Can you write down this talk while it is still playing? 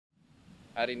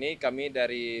Hari ini kami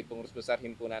dari Pengurus Besar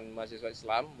Himpunan Mahasiswa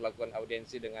Islam melakukan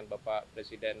audiensi dengan Bapak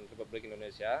Presiden Republik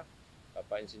Indonesia,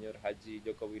 Bapak Insinyur Haji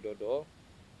Joko Widodo.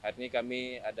 Hari ini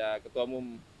kami ada Ketua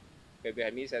Umum PB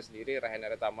HMI, saya sendiri, Raihan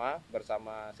Ariatam,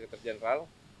 bersama Sekretaris Jenderal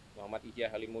Muhammad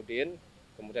Ijah Halimudin,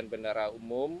 kemudian Bendara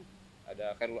Umum,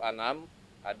 ada Khairul Anam,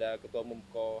 ada Ketua Umum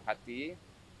Hati,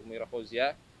 Umira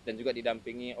Fauzia, dan juga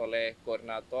didampingi oleh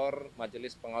Koordinator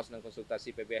Majelis Pengawas dan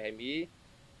Konsultasi PB HMI,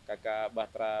 Kakak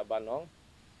Batra Banong.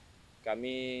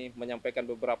 Kami menyampaikan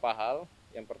beberapa hal.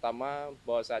 Yang pertama,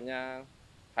 bahwasanya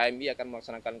HMI akan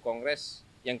melaksanakan kongres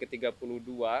yang ke-32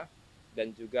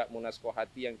 dan juga Munas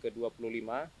Hati yang ke-25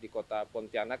 di kota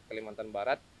Pontianak, Kalimantan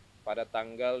Barat pada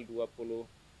tanggal 24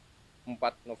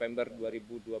 November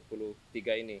 2023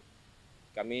 ini.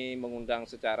 Kami mengundang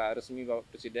secara resmi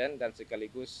Bapak Presiden dan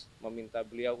sekaligus meminta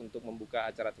beliau untuk membuka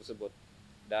acara tersebut.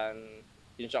 Dan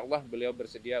insya Allah beliau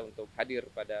bersedia untuk hadir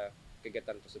pada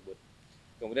kegiatan tersebut.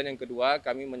 Kemudian yang kedua,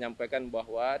 kami menyampaikan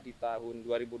bahwa di tahun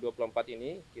 2024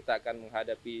 ini kita akan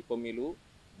menghadapi pemilu,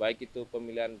 baik itu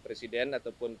pemilihan presiden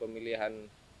ataupun pemilihan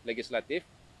legislatif,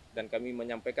 dan kami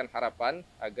menyampaikan harapan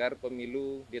agar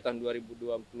pemilu di tahun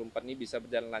 2024 ini bisa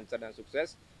berjalan lancar dan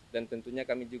sukses, dan tentunya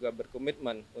kami juga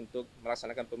berkomitmen untuk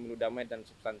melaksanakan pemilu damai dan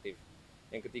substantif.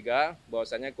 Yang ketiga,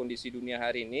 bahwasanya kondisi dunia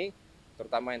hari ini,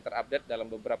 terutama yang terupdate dalam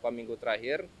beberapa minggu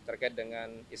terakhir terkait dengan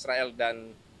Israel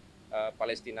dan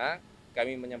Palestina,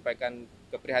 kami menyampaikan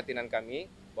keprihatinan kami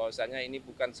bahwasanya ini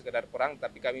bukan sekedar perang,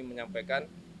 tapi kami menyampaikan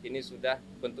ini sudah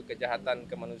bentuk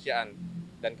kejahatan kemanusiaan,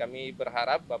 dan kami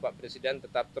berharap Bapak Presiden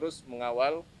tetap terus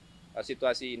mengawal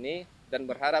situasi ini dan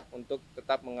berharap untuk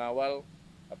tetap mengawal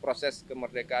proses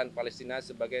kemerdekaan Palestina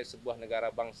sebagai sebuah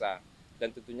negara bangsa.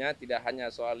 Dan tentunya tidak hanya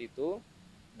soal itu,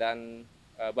 dan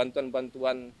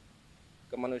bantuan-bantuan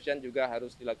kemanusiaan juga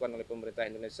harus dilakukan oleh pemerintah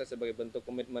Indonesia sebagai bentuk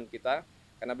komitmen kita,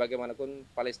 karena bagaimanapun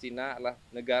Palestina adalah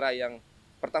negara yang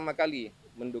pertama kali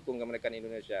mendukung kemerdekaan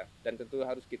Indonesia, dan tentu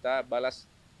harus kita balas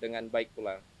dengan baik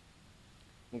pula.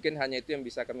 Mungkin hanya itu yang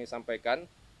bisa kami sampaikan.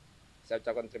 Saya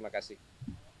ucapkan terima kasih.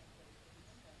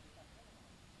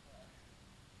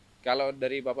 Kalau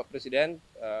dari Bapak Presiden,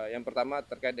 yang pertama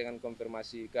terkait dengan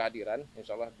konfirmasi kehadiran,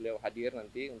 insya Allah beliau hadir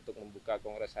nanti untuk membuka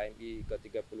Kongres HMI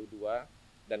ke-32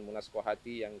 dan Munas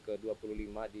Hati yang ke-25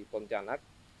 di Pontianak.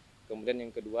 Kemudian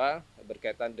yang kedua,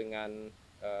 berkaitan dengan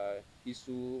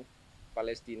isu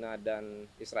Palestina dan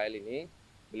Israel ini,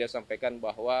 beliau sampaikan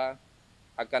bahwa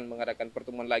akan mengadakan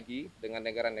pertemuan lagi dengan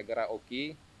negara-negara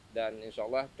OKI, dan insya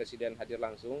Allah Presiden hadir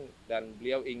langsung, dan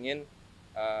beliau ingin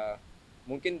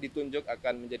mungkin ditunjuk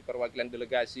akan menjadi perwakilan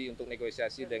delegasi untuk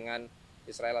negosiasi dengan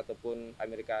Israel ataupun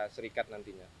Amerika Serikat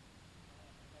nantinya.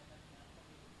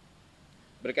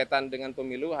 Berkaitan dengan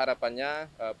pemilu, harapannya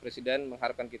Presiden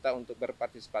mengharapkan kita untuk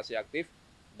berpartisipasi aktif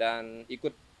dan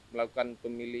ikut melakukan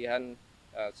pemilihan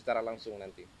secara langsung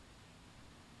nanti.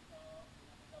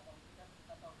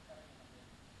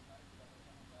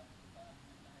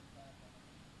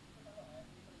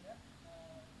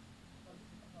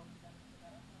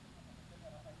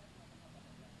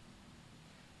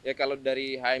 Ya, kalau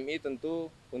dari HMI tentu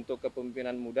untuk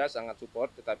kepemimpinan muda sangat support,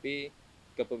 tetapi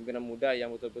kepemimpinan muda yang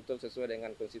betul-betul sesuai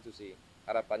dengan konstitusi.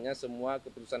 Harapannya semua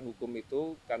keputusan hukum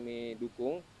itu kami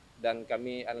dukung dan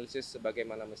kami analisis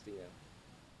sebagaimana mestinya.